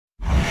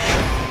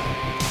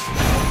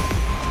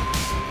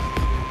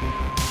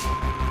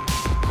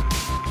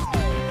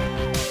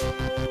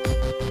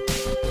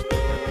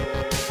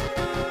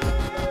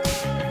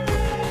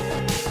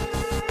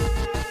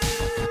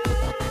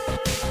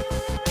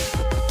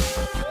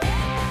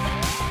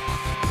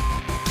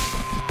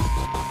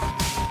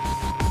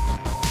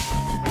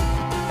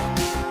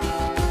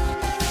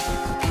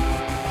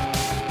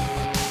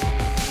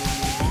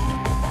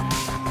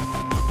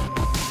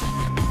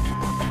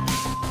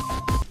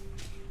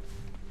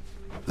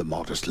The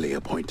modestly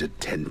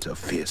appointed tent of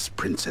fierce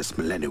Princess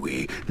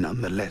Melenui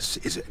nonetheless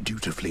is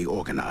dutifully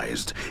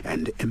organized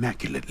and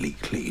immaculately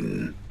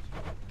clean.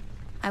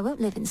 I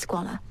won't live in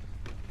squalor.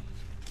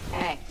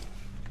 Hey.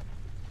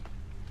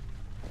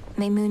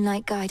 May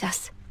moonlight guide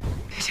us.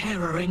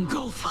 Terror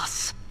engulf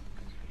us.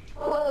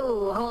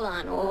 Whoa, hold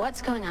on.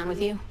 What's going on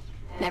with you?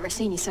 Never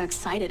seen you so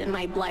excited in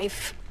my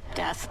life,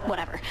 death,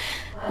 whatever.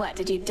 What,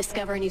 did you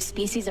discover a new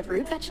species of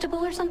root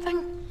vegetable or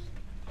something?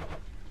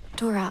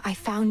 Dora, I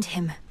found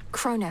him,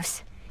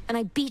 Kronos, and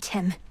I beat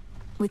him.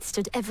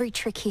 Withstood every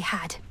trick he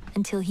had,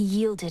 until he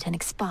yielded and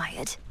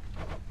expired.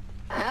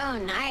 Oh,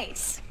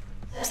 nice.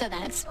 So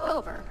then it's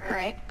over,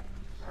 right?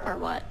 Or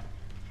what?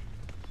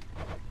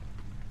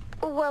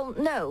 Well,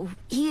 no,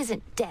 he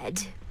isn't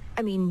dead.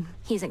 I mean,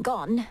 he isn't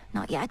gone,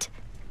 not yet.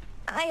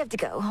 I have to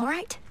go, all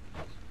right?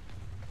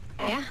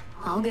 Yeah,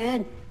 all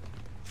good.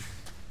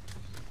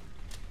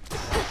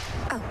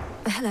 Oh,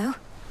 hello.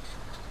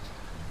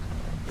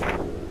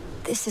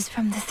 This is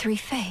from the Three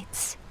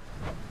Fates.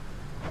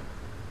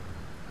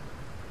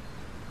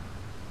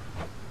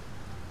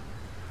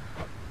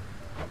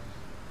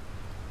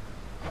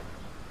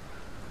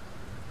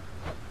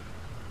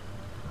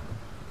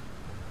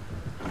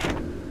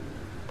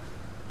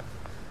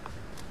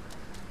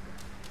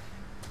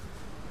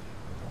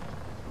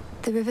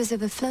 The river's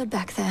overflowed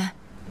back there.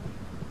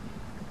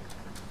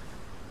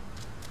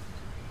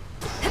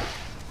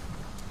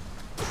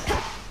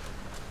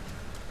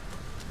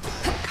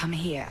 Come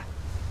here.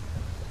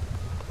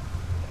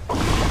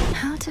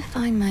 How to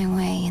find my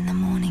way in the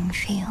morning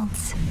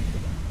fields.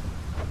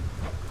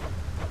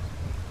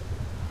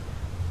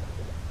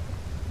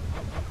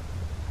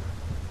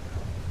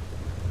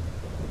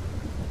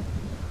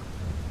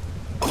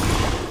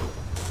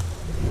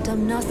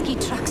 Domnoski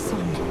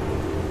Traxon.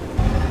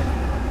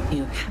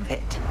 You have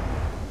it.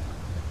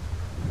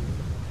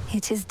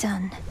 It is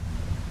done.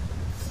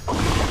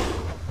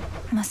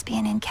 Must be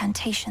an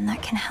incantation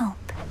that can help.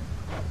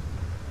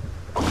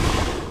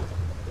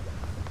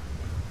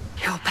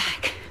 You're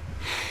back.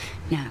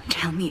 Now,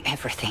 tell me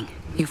everything.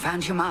 You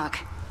found your mark.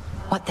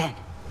 What then?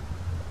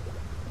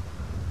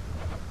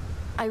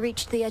 I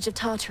reached the edge of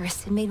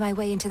Tartarus and made my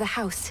way into the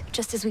house,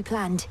 just as we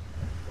planned.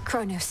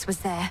 Kronos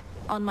was there,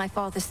 on my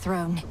father's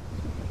throne.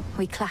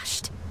 We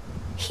clashed.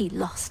 He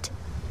lost.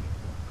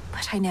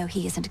 But I know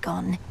he isn't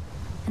gone,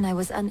 and I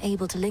was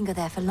unable to linger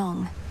there for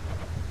long.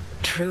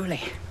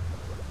 Truly.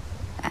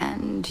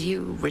 And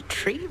you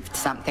retrieved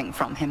something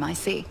from him, I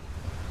see.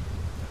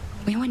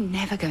 We were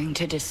never going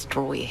to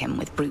destroy him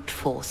with brute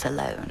force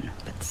alone,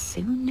 but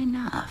soon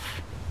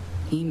enough,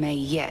 he may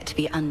yet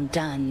be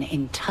undone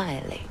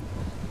entirely.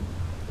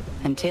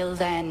 Until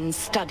then,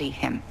 study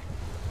him.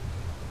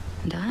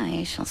 And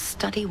I shall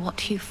study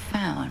what you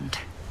found.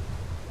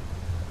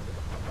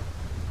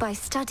 By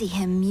study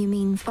him, you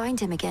mean find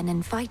him again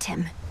and fight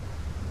him?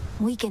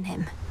 Weaken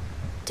him?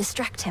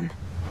 Distract him?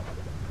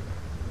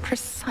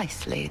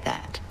 Precisely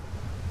that.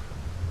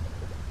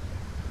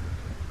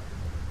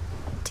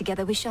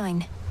 Together we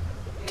shine.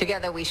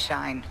 Together we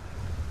shine.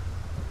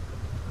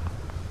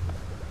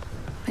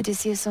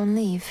 Odysseus on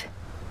leave.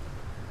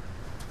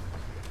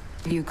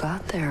 You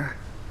got there.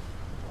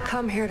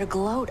 Come here to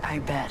gloat, I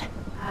bet.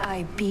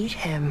 I beat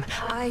him.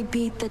 I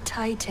beat the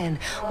Titan.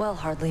 Well,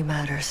 hardly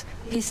matters.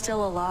 He's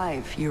still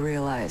alive, you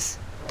realize,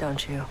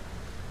 don't you?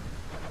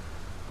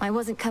 I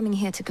wasn't coming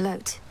here to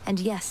gloat, and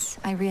yes,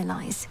 I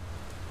realize.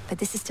 But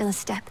this is still a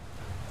step.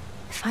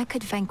 If I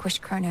could vanquish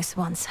Kronos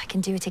once, I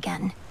can do it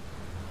again.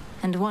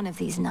 And one of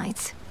these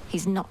nights,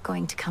 he's not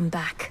going to come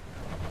back.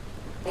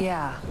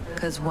 Yeah,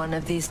 'cause one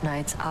of these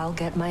nights I'll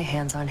get my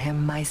hands on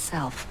him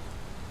myself.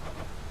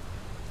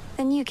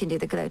 Then you can do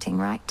the gloating,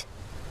 right?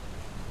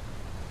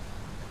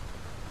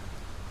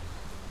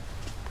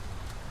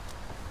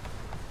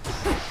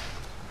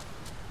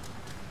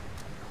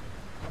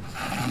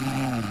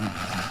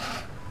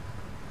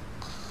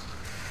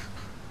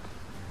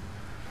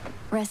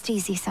 Rest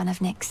easy, son of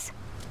Nyx.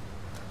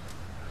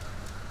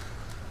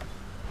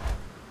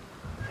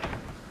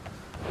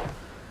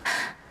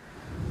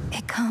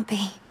 It can't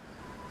be.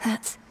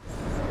 That's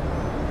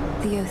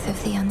the oath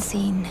of the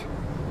unseen.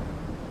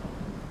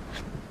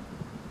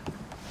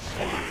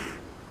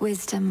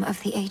 Wisdom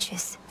of the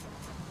ages.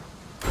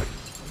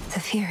 The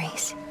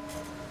Furies.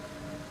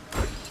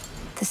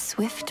 The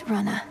swift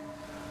runner.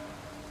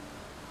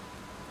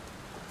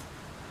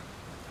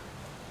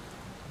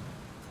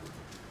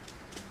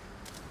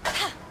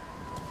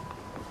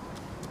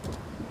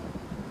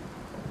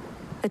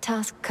 The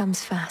task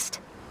comes fast.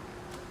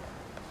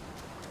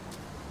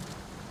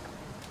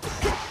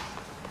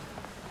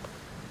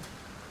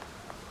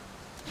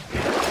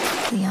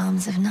 The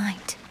arms of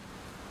night.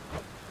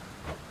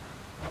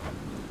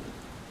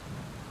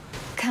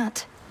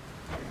 Cut.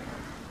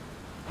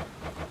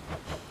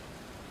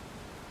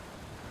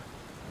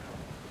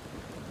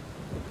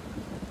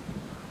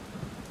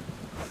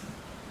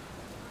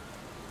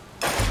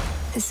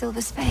 The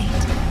silver spade.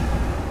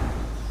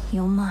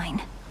 You're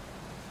mine.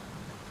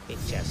 It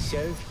just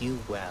served you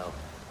well.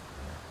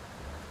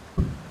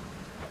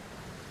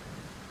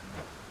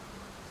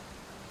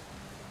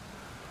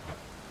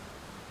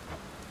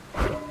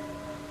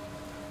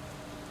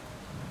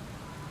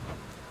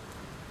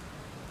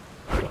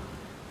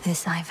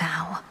 This I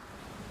vow.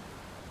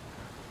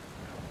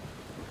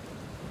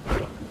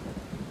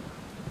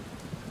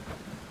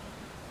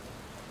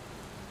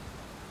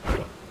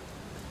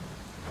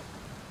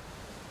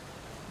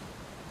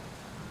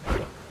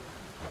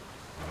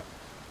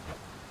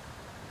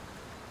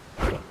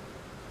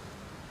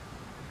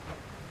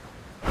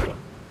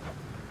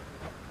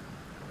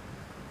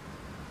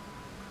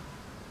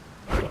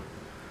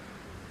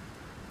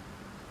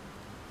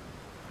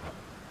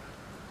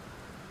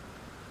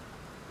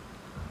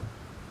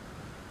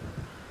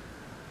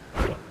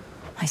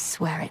 I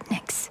swear it,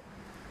 Nyx.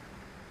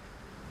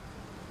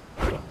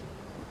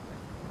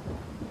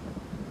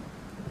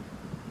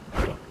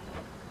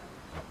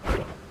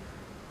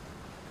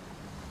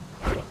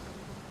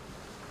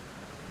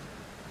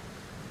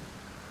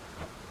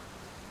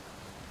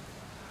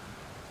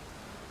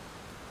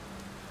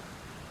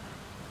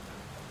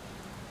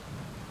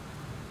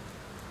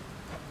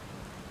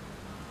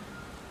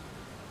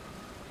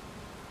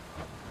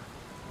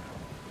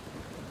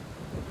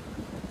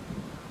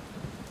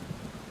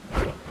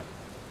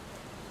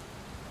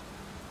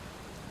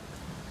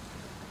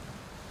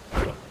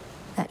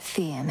 That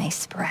fear may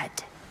spread.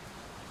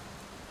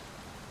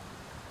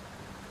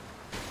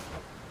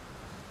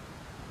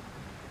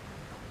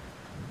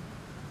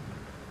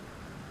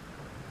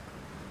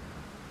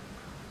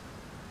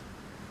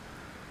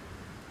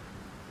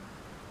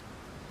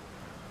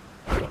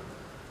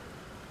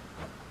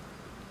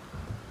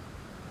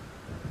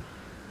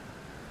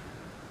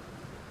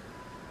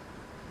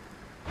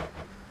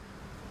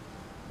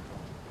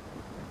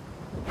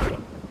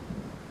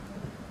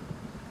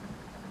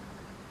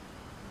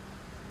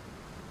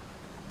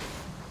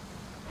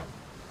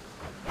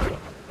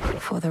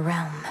 For the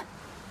realm.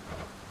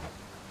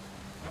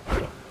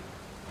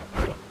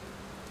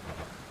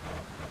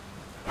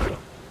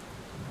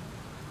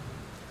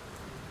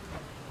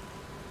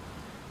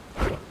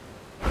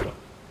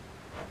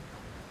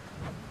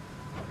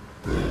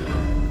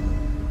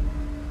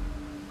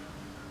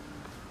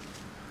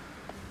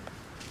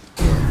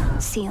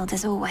 Sealed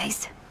as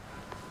always.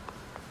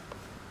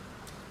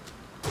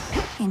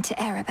 Into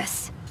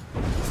Erebus.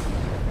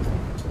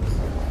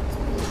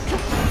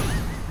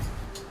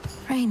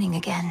 Raining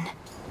again.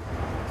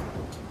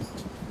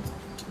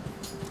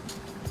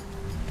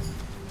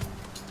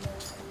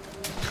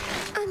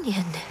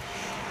 Onion.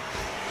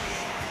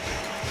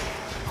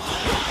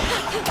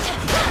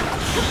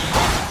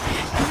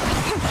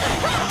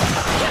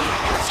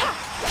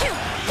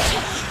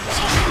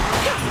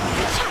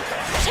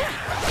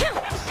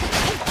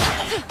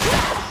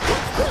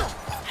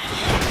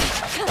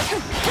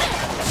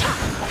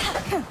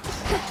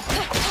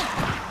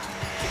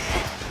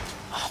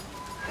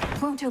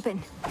 Won't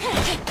open.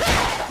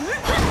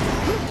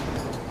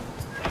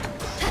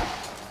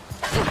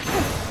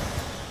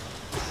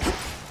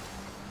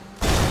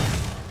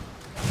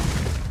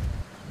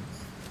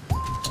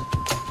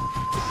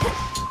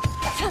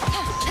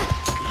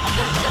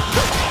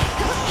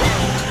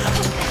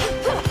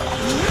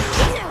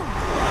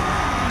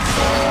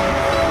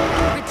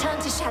 Return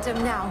to Shadow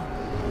now.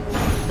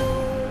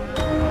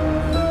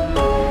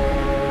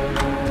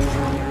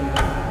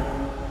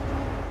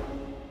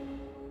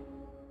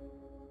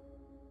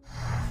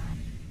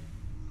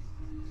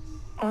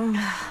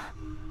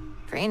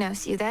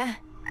 Krenos, you there?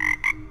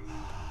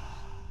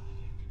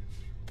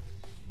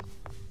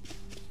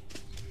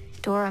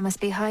 Dora must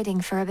be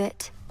hiding for a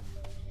bit.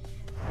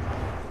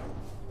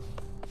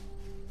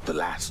 The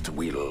last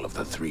wheel of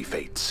the three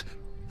fates,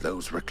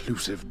 those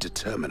reclusive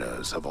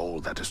determiners of all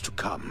that is to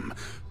come,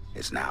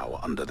 is now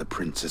under the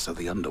Princess of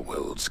the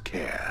Underworld's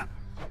care.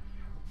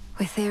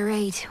 With their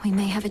aid, we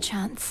may have a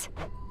chance.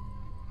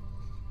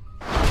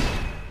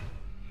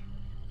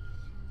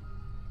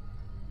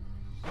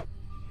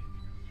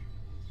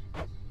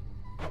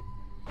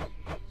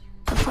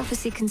 A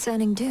prophecy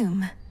concerning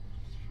doom.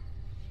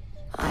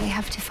 I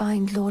have to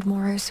find Lord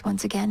Moros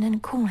once again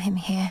and call him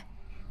here.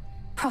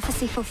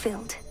 Prophecy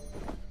fulfilled.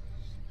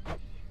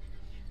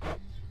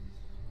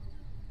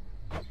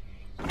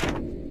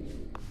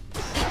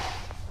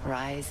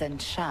 Rise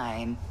and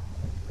shine.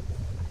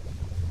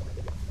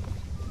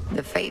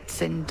 The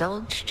fates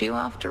indulged you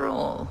after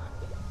all.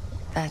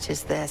 That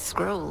is their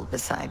scroll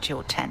beside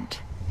your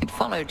tent. It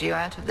followed you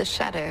out of the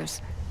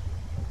shadows.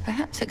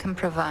 Perhaps it can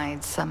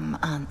provide some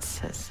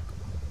answers.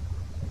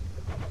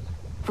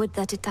 Would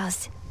that it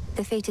does.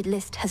 The fated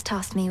list has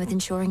tasked me with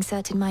ensuring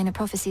certain minor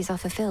prophecies are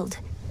fulfilled,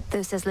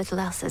 though says little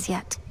else as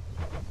yet.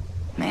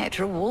 May it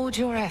reward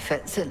your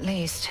efforts at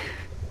least.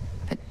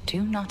 But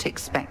do not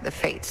expect the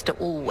fates to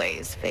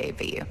always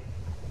favor you.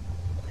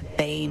 The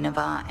bane of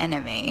our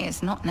enemy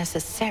is not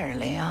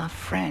necessarily our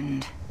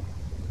friend.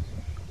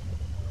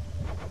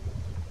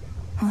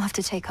 We'll have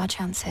to take our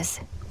chances.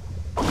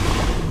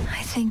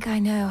 I think I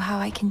know how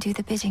I can do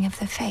the bidding of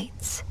the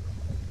fates.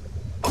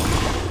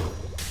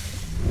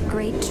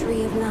 Great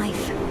tree of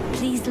life,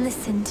 please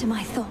listen to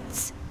my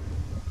thoughts.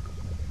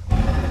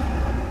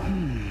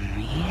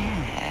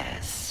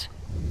 Yes.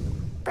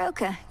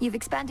 Broker, you've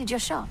expanded your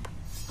shop.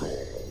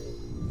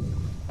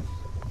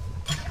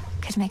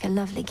 Could make a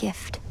lovely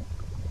gift.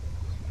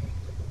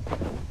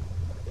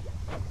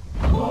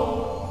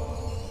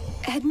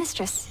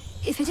 Headmistress,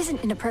 if it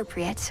isn't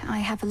inappropriate, I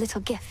have a little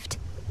gift,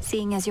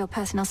 seeing as your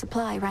personal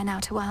supply ran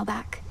out a while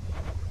back.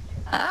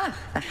 Ah,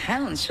 the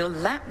hounds shall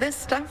lap this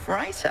stuff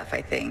right up,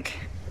 I think.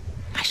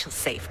 I shall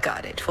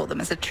safeguard it for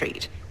them as a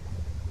treat.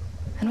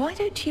 And why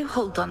don't you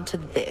hold on to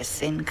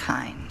this in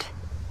kind?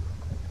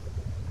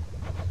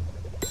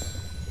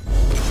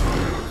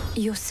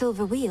 Your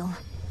silver wheel.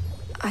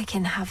 I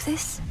can have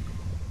this?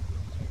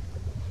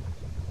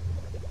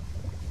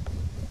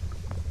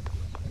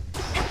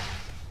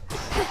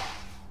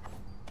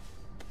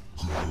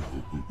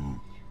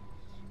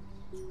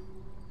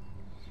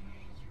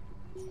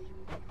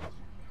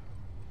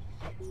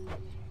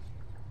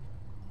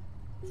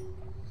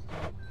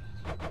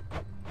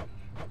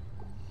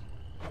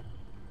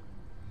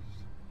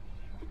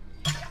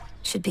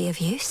 Should be of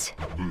use.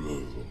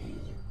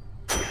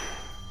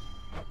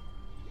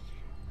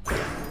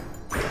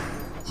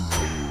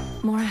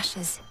 More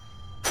ashes.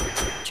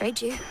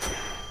 Trade you.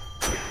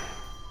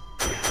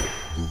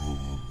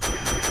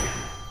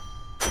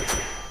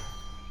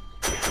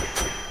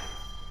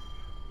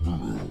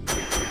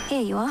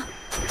 Here you are.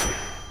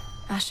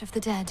 Ash of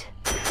the dead.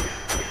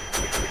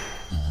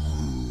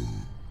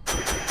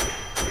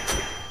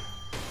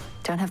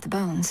 Don't have the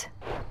bones.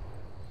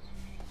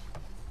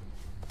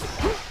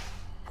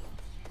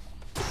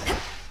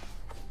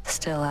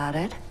 Still at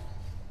it?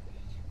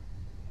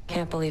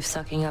 Can't believe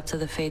sucking up to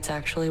the fates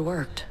actually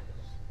worked.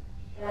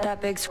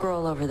 That big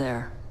scroll over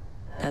there,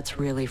 that's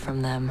really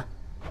from them.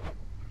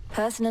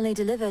 Personally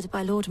delivered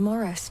by Lord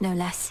Moros, no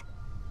less.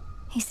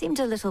 He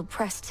seemed a little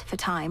pressed for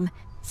time,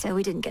 so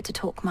we didn't get to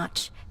talk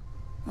much.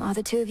 Are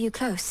the two of you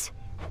close?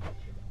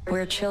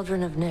 We're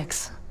children of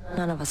Nyx.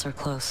 None of us are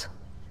close.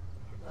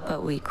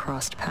 But we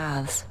crossed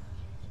paths.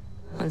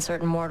 When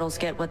certain mortals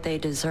get what they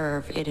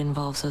deserve, it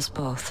involves us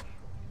both.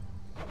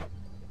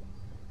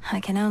 I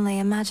can only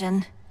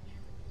imagine.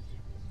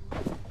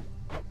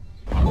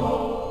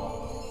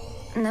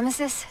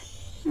 Nemesis,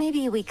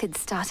 maybe we could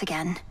start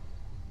again.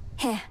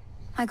 Here,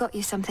 I got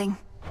you something.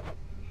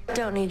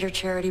 Don't need your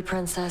charity,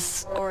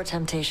 princess, or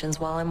temptations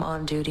while I'm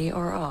on duty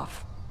or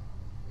off.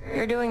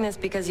 You're doing this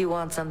because you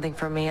want something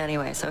from me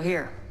anyway, so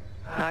here,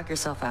 knock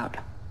yourself out.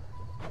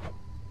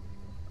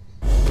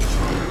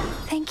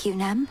 Thank you,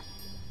 Nem.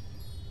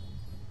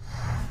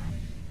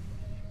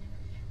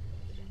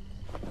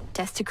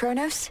 Death to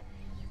Kronos?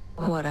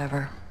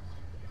 Whatever.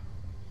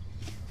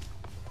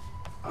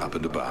 Up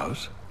and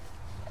about?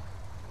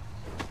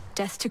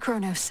 Death to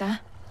Kronos, sir.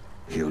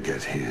 He'll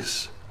get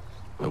his.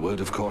 A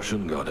word of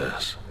caution,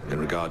 Goddess, in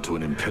regard to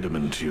an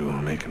impediment you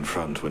may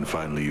confront when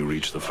finally you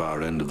reach the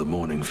far end of the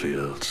Morning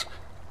Fields.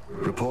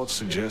 Reports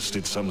suggest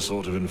it's some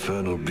sort of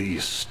infernal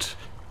beast.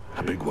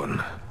 A big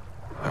one.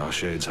 Our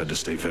shades had to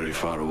stay very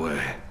far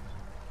away.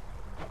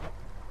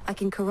 I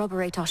can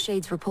corroborate our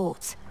Shade's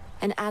reports,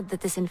 and add that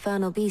this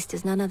infernal beast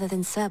is none other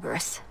than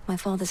Cerberus, my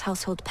father's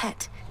household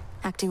pet,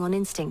 acting on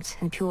instinct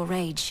and pure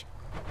rage.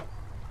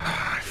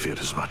 I feared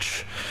as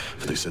much,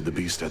 for they said the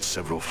beast had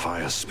several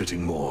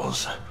fire-spitting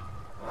maws.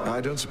 I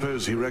don't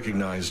suppose he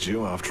recognized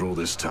you after all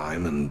this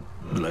time and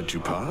let you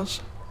pass?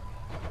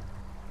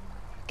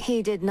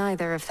 He did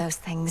neither of those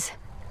things.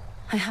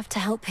 I have to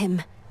help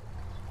him.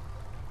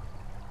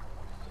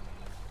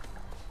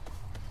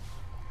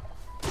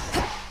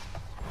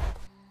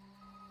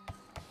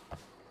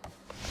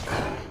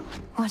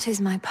 What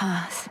is my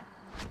path?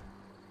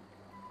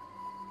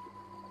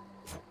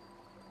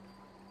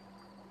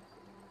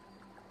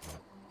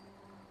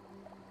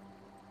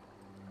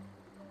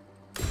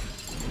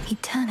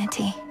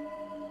 Eternity.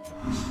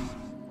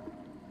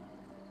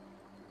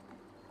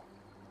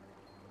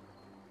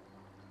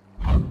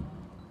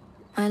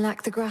 I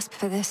lack the grasp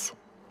for this.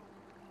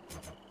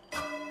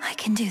 I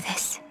can do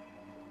this.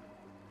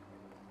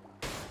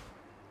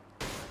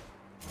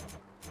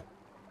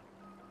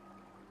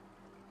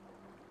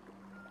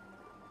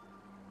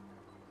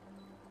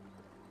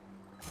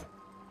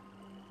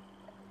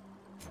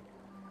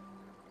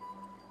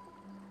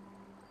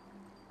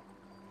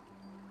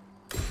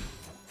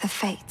 The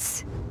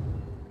fates.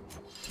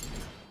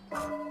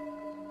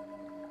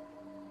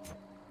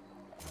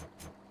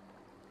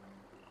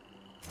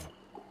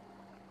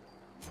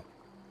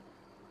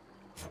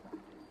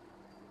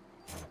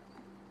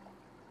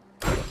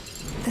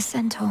 The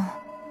centaur.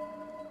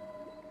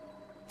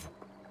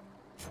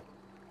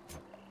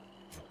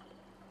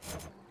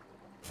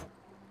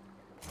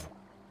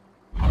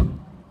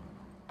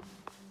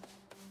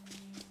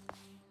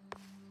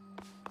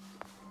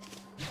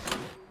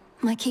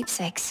 My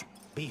keepsakes.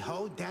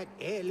 Behold that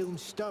heirloom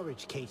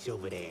storage case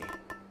over there.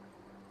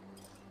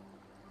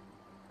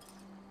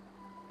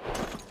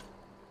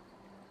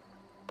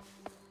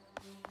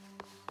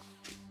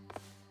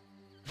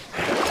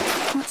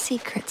 What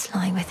secrets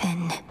lie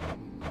within?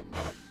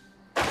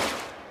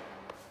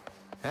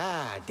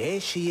 Ah, there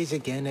she is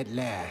again at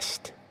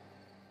last.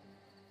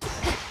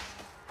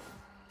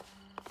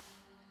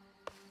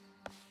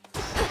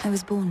 I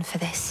was born for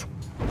this.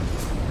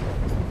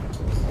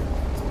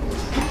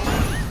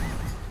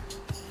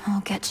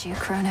 I'll get you,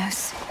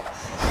 Kronos.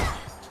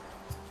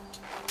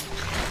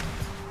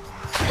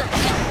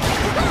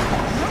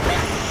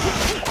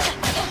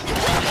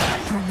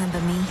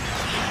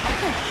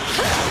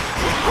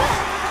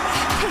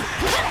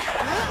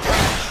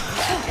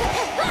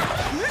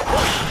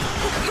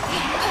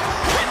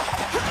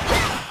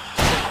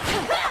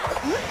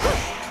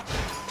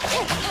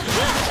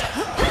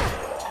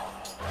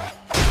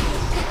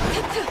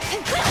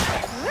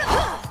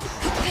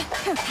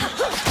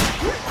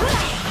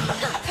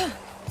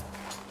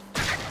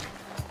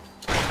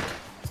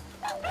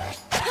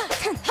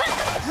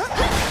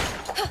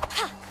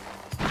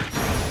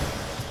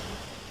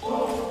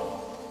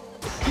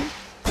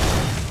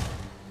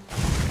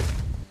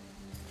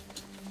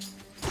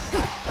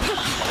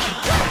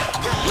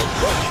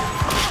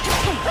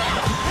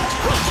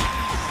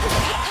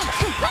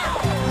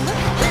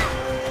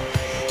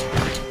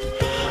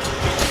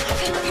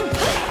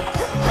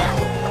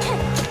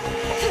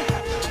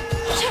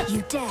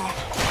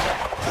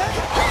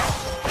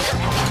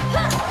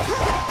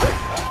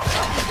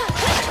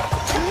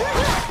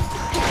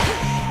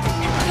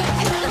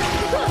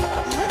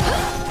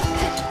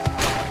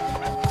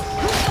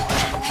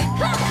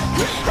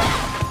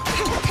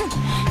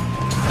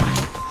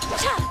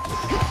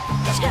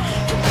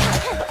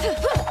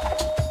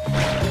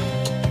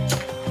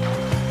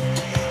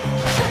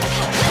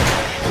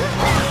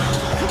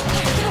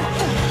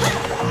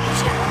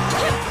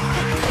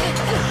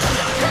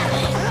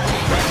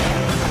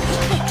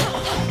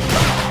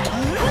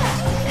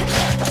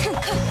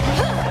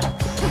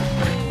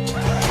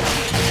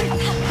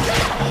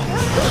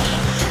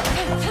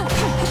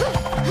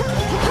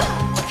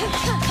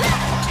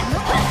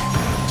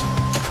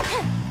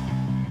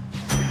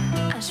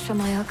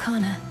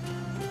 Arcana.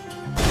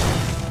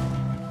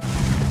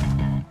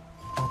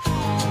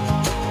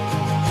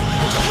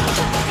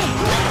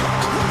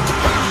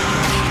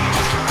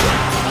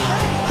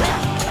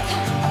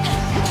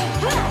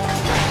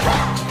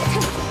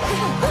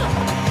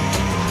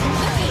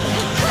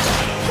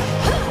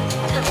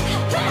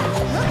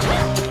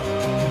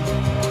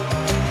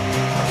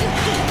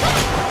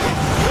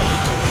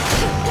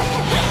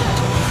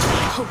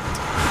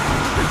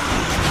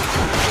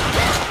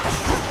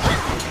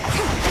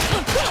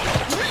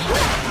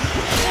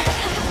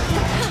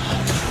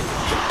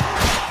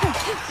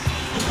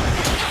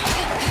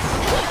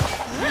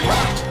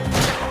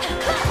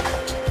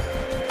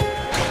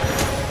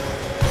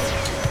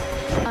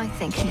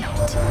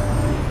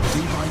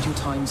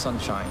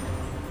 Sunshine.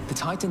 The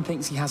Titan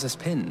thinks he has us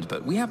pinned,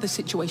 but we have the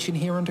situation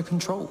here under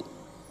control.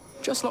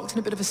 Just locked in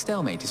a bit of a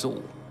stalemate is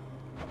all.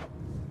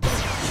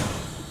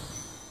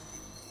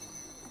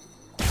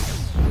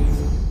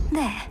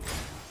 There.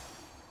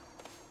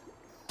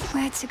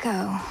 Where to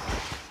go?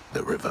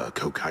 The river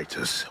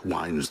Cactus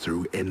winds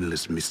through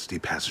endless misty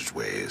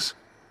passageways.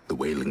 The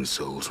wailing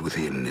souls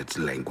within its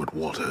languid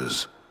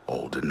waters,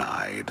 all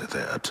denied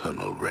their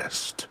eternal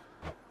rest.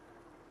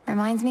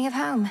 Reminds me of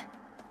home.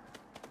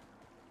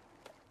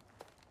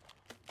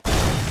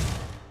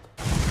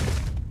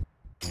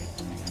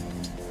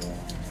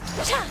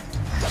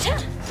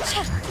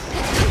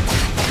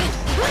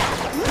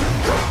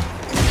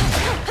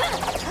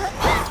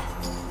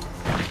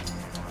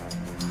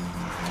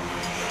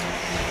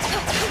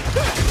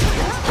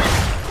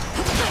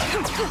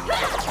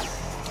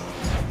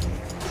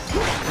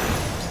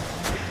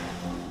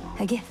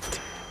 A gift.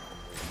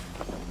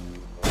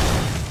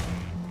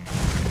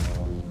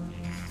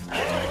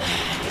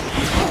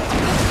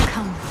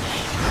 Come.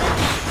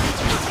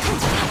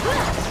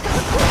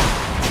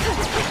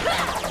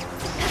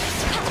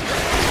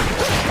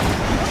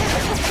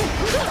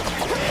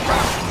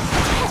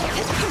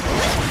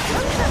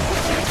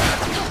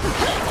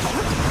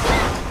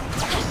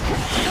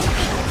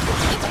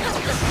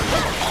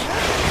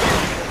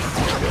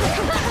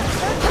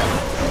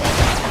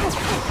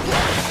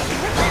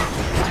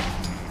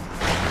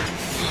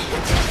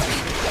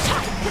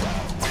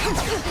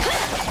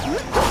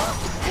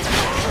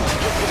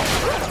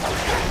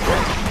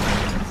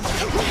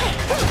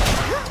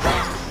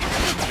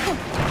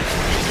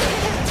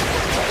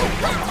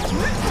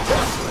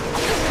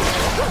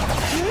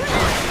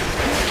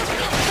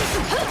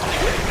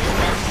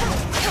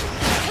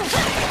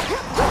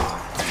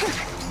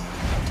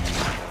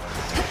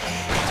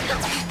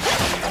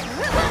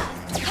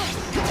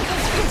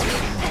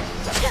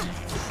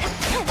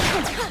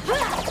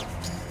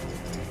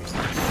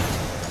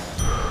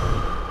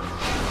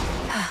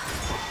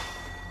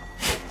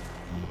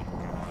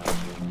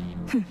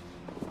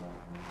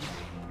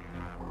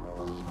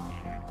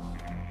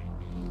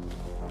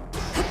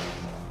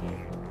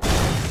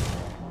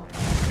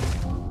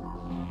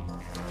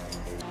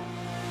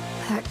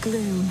 That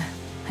gloom,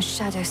 a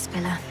shadow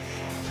spiller.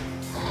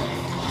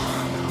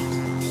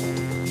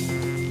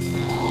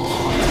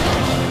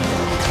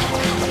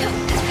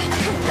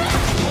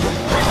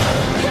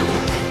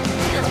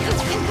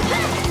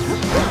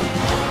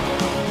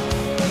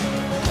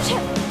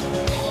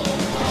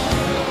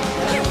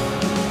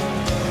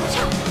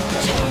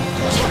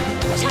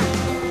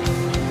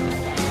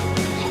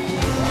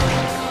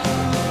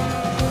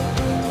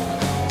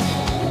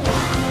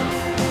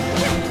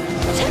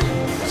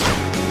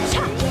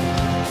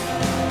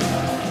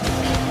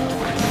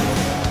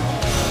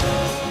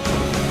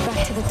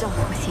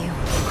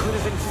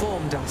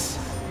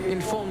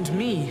 Informed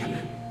me,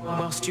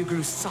 whilst you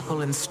grew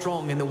supple and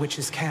strong in the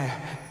witch's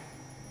care.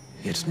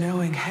 Yet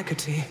knowing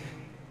Hecate,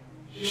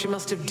 she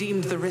must have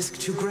deemed the risk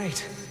too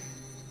great.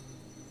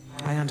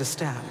 I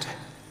understand.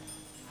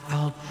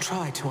 I'll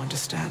try to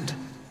understand.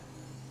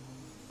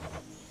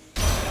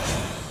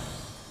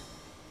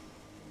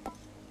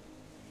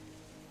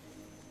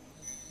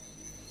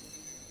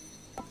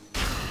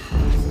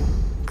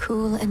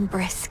 Cool and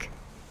brisk.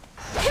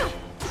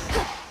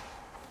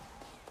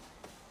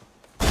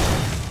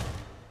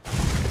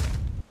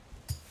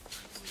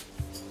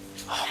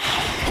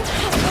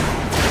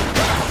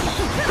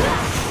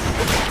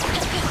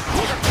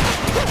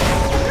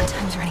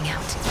 Time's running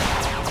out.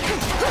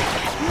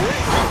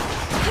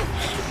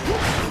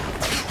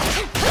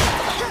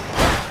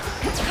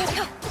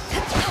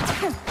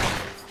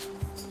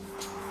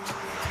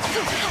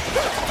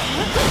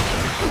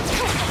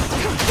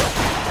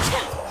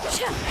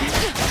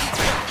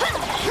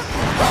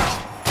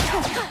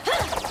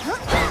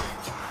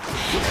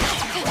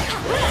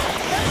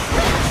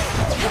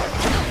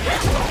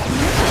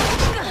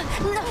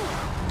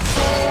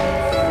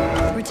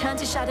 Return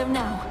to shadow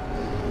now.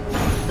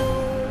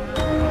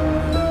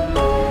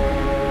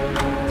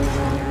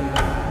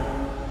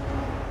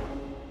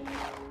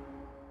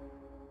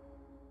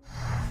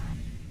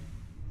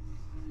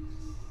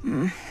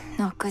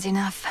 Not good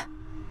enough.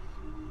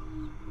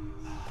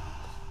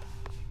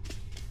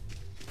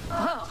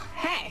 Oh,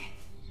 hey.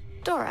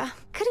 Dora,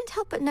 couldn't help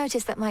help but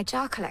notice that my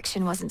jar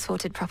collection wasn't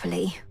sorted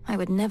properly. I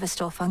would never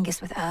store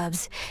fungus with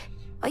herbs.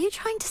 Are you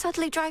trying to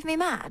subtly drive me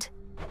mad?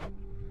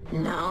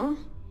 No.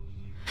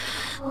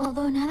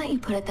 Although now that you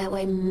put it that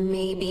way,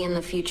 maybe in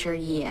the future,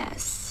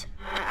 yes.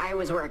 I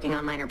was working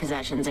on minor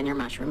possessions and your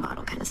mushroom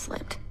bottle kind of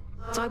slipped.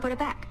 So I put it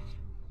back.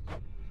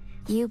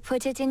 You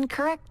put it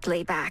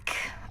incorrectly back.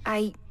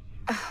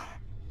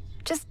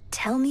 Just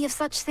tell me of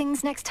such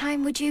things next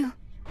time, would you?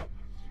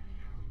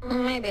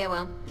 Maybe I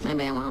will.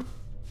 Maybe I won't.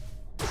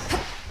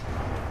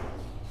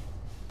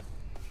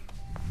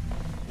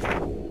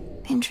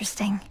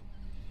 Interesting.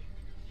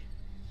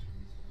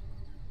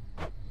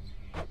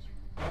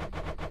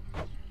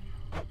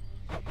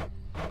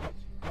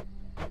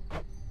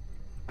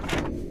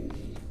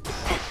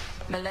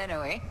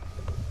 Millenoi?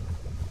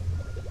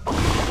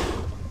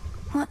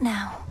 What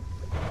now?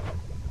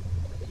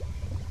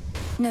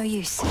 No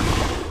use.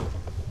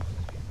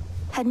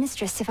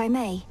 Headmistress, if I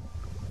may,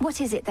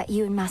 what is it that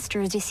you and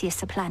Master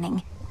Odysseus are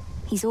planning?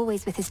 He's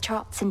always with his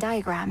charts and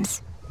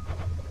diagrams.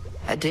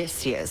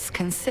 Odysseus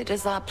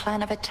considers our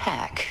plan of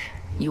attack,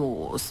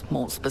 yours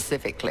more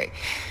specifically.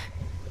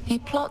 He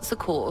plots a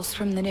course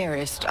from the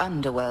nearest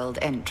Underworld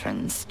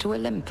entrance to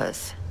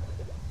Olympus.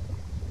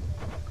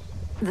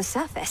 The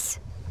surface?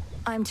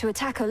 I'm to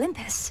attack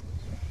Olympus?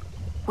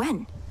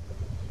 When?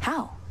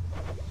 How?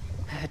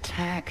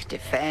 Attack,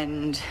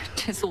 defend,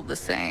 'tis all the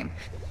same.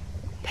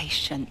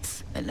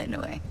 Patience,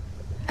 Millenoi.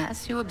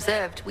 As you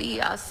observed, we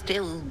are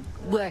still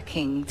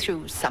working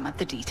through some of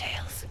the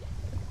details.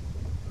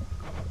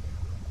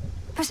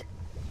 But...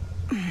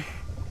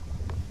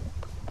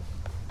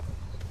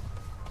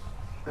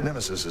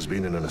 Nemesis has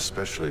been in an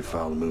especially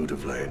foul mood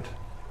of late.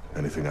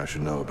 Anything I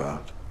should know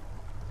about?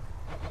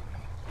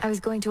 I was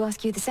going to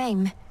ask you the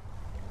same.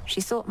 She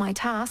sought my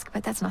task,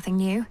 but that's nothing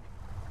new.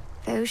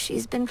 Though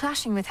she's been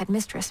clashing with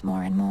Headmistress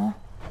more and more.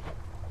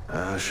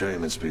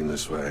 Shame it's been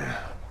this way.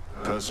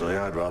 Personally,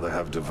 I'd rather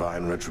have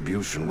divine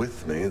retribution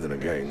with me than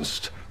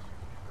against.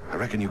 I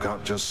reckon you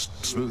can't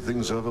just smooth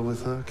things over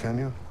with her, can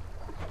you?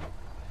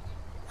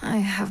 I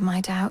have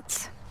my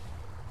doubts.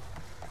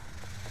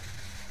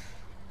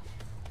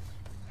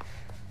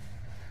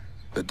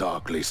 The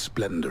darkly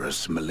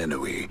splendorous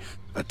Millenoi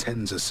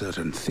attends a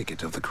certain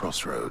thicket of the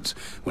crossroads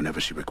whenever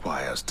she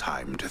requires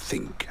time to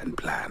think and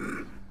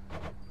plan.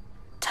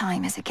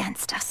 Time is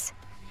against us.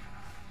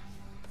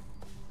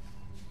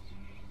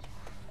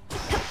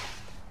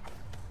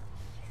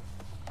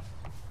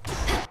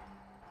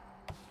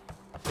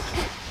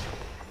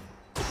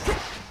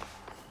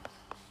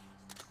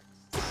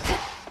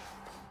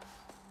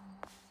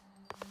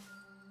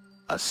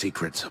 A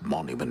secret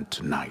monument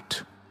to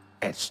night,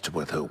 etched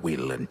with her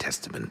will and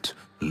testament,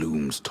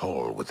 looms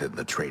tall within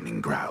the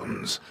training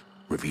grounds,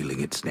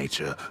 revealing its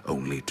nature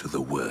only to the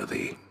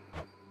worthy.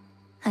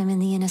 I'm in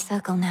the inner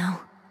circle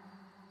now.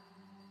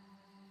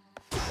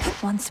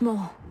 Once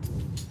more.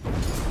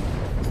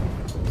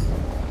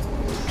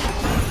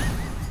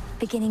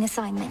 Beginning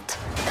assignment.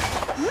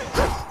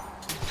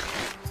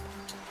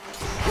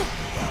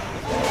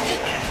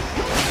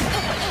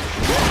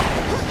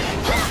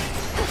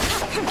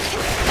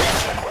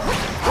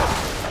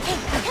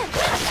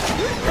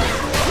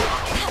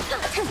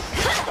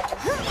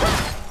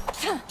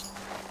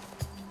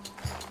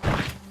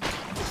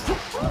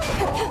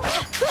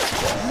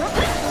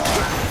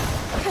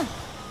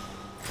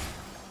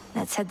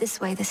 Let's head this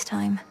way this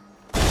time.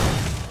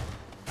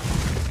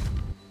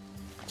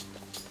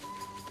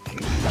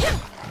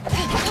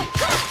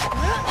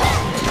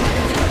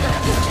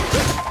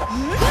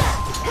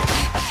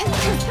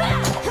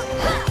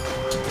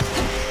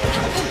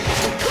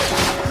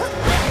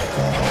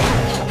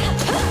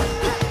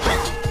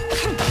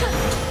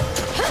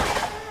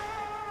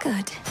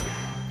 Good.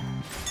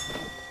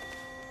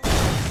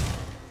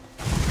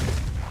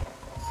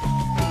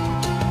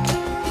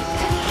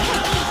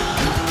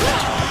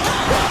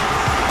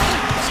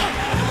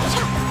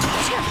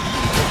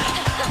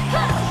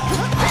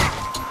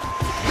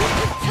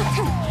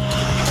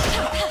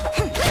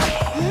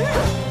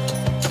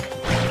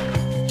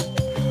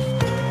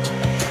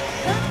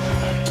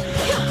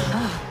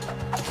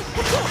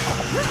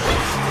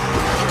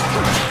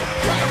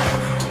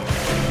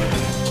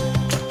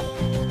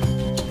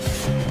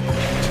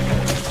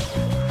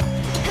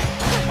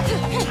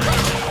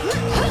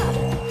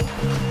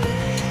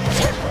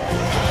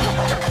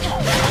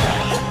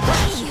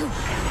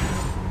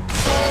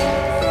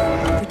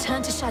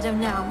 Return to Shadow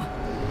now.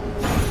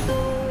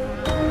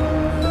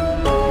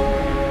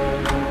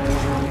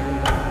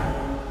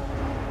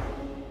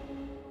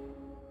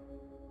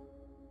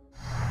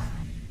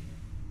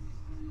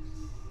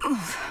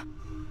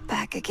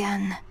 Back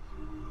again.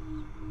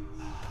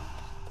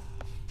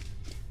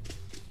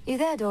 You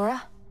there,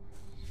 Dora?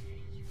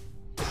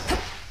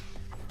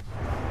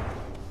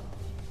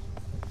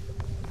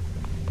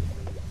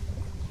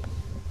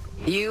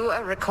 You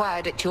are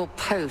required at your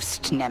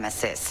post,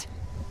 Nemesis.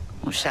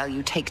 Or shall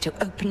you take to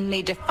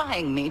openly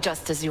defying me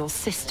just as your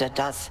sister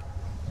does?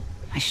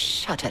 I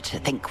shudder to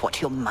think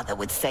what your mother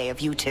would say of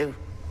you two.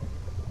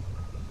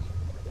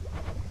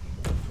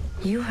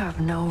 You have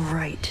no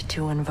right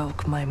to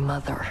invoke my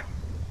mother.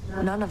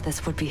 None of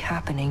this would be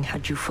happening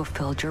had you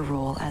fulfilled your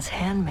role as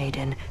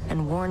handmaiden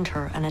and warned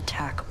her an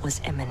attack was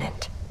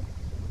imminent.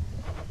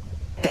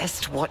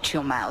 Best watch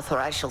your mouth or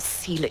I shall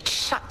seal it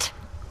shut.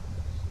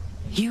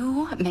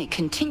 You may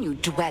continue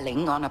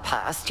dwelling on a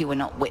past you were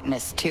not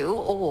witness to,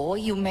 or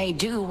you may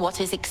do what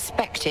is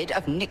expected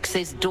of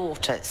Nyx's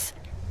daughters.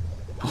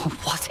 Or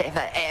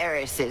whatever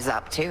Eris is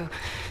up to.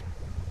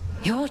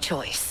 Your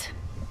choice.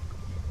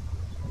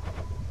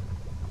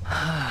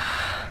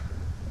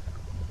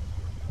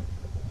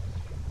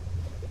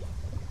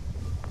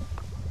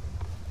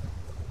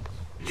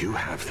 You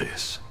have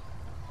this.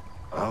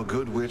 Our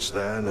good witch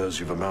there knows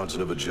you've a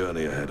mountain of a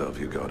journey ahead of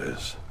you,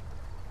 goddess.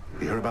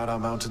 You hear about our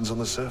mountains on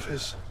the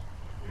surface?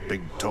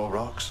 Big, tall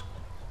rocks?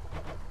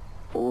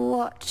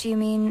 What do you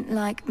mean,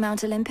 like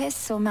Mount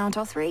Olympus or Mount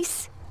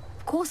Othrys?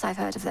 Of course I've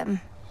heard of them.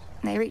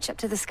 They reach up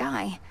to the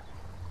sky.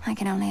 I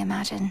can only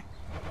imagine.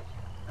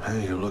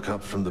 Hey, you look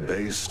up from the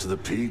base to the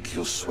peak,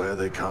 you'll swear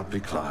they can't be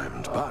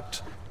climbed. But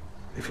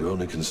if you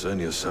only concern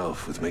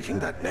yourself with making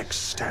that next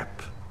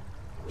step,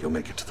 you'll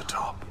make it to the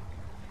top.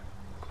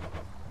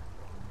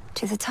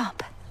 To the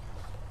top.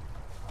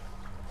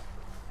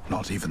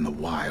 Not even the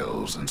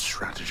wiles and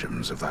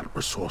stratagems of that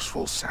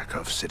resourceful sacker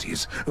of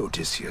cities,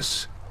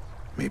 Odysseus,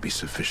 may be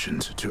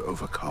sufficient to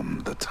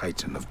overcome the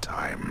Titan of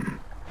Time.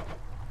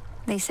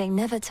 They say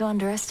never to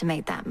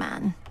underestimate that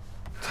man.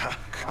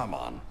 Come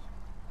on.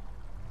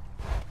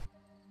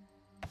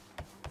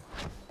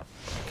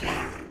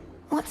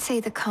 What say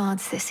the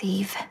cards this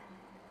eve?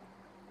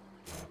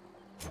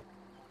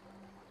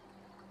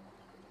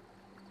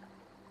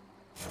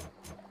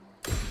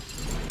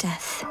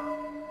 Death.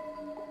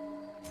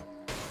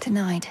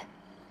 Denied.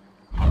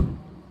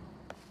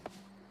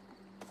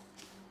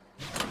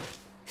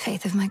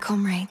 Faith of my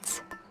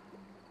comrades.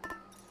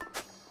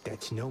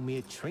 That's no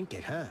mere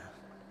trinket, huh?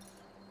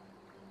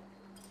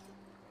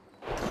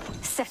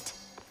 Set.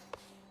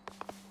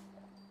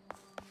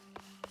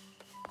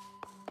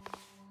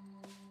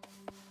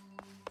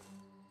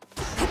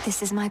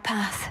 This is my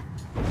path.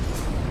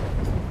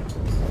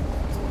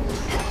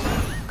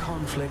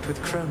 Conflict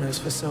with Kronos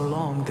for so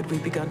long that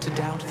we've begun to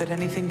doubt that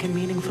anything can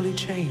meaningfully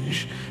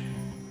change.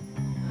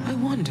 I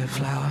wonder,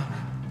 Flower,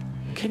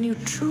 can you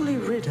truly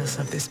rid us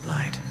of this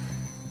blight?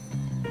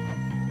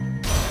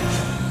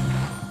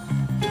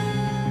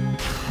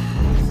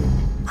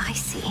 I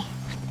see.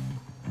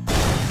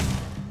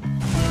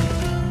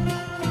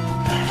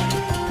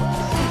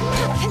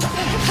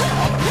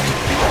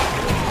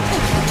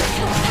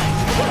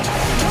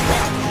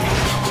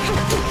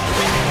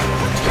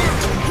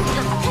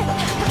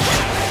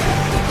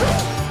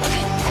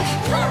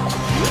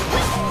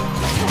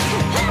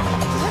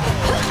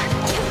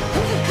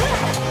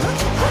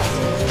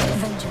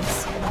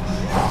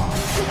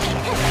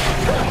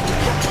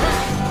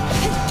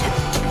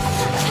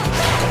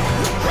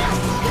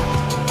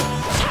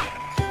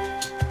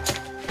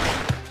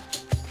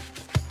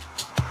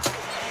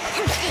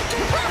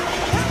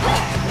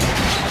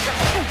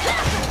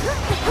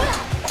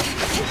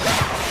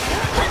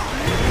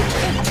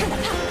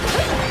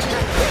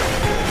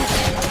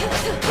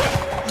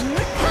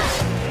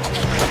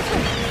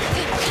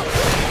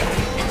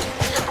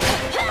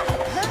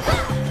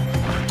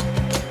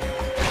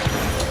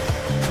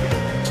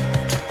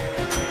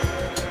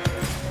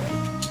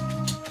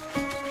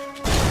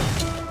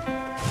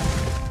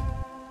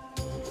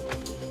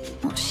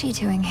 What's she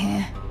doing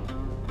here?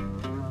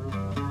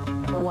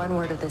 One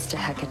word of this to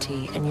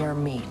Hecate, and you're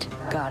meat.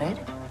 Got it?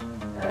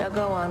 Now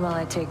go on while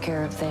I take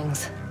care of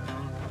things.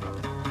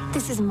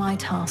 This is my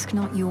task,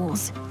 not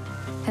yours.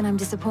 And I'm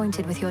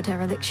disappointed with your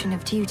dereliction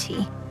of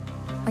duty.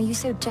 Are you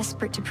so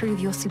desperate to prove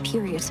you're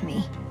superior to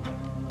me?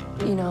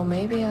 You know,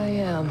 maybe I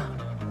am.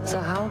 So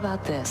how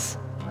about this?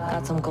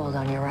 Got some gold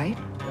on you, right?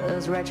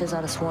 Those wretches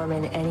ought to swarm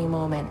in any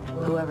moment.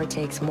 Whoever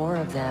takes more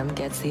of them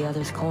gets the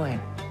other's coin.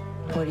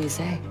 What do you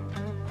say?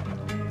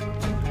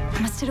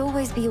 Must it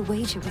always be a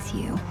wager with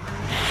you?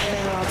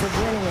 Better odds of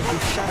winning if you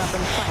shut up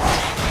and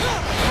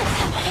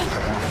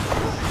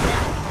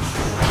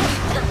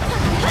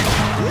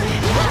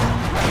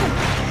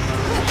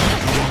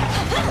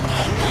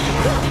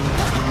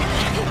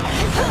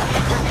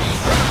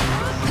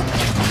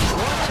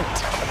Watch it.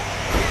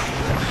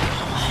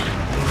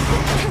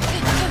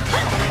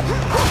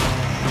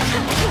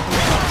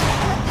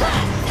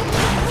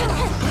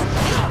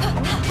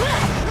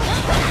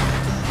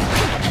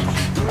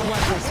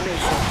 Watch your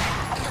spacing.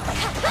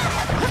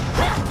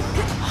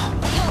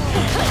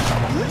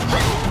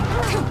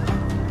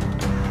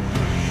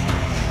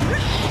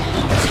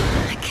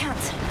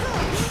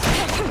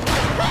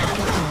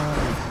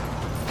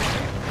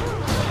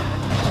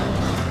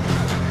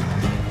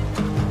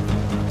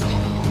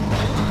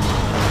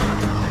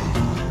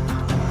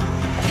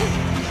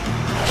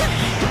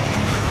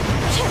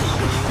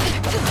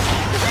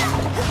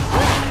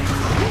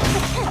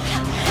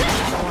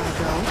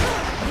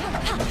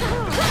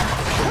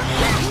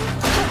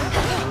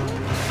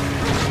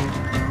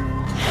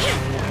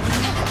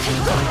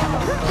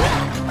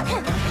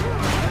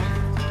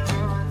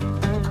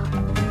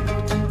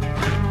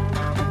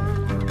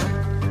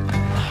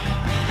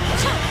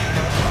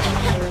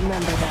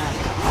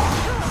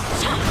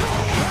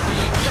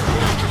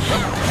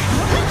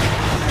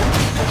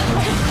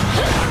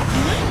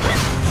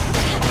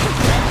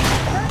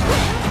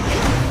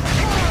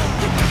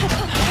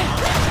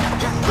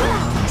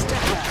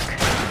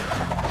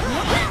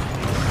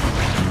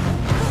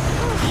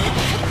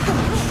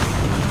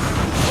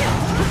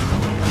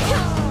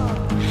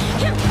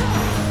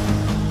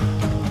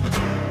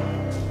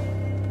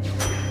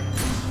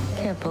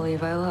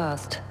 Believe I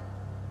lost.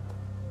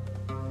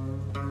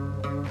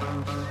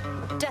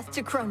 Death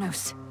to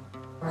Kronos.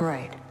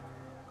 Right.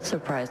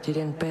 Surprised you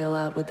didn't bail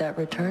out with that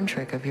return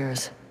trick of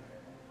yours.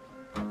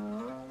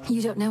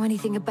 You don't know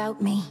anything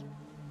about me.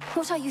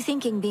 What are you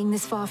thinking being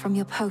this far from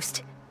your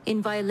post,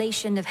 in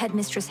violation of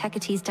Headmistress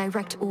Hecate's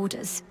direct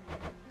orders?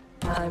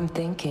 I'm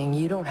thinking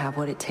you don't have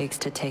what it takes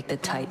to take the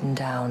Titan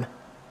down.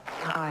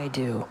 I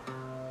do.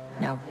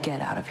 Now get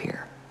out of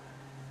here.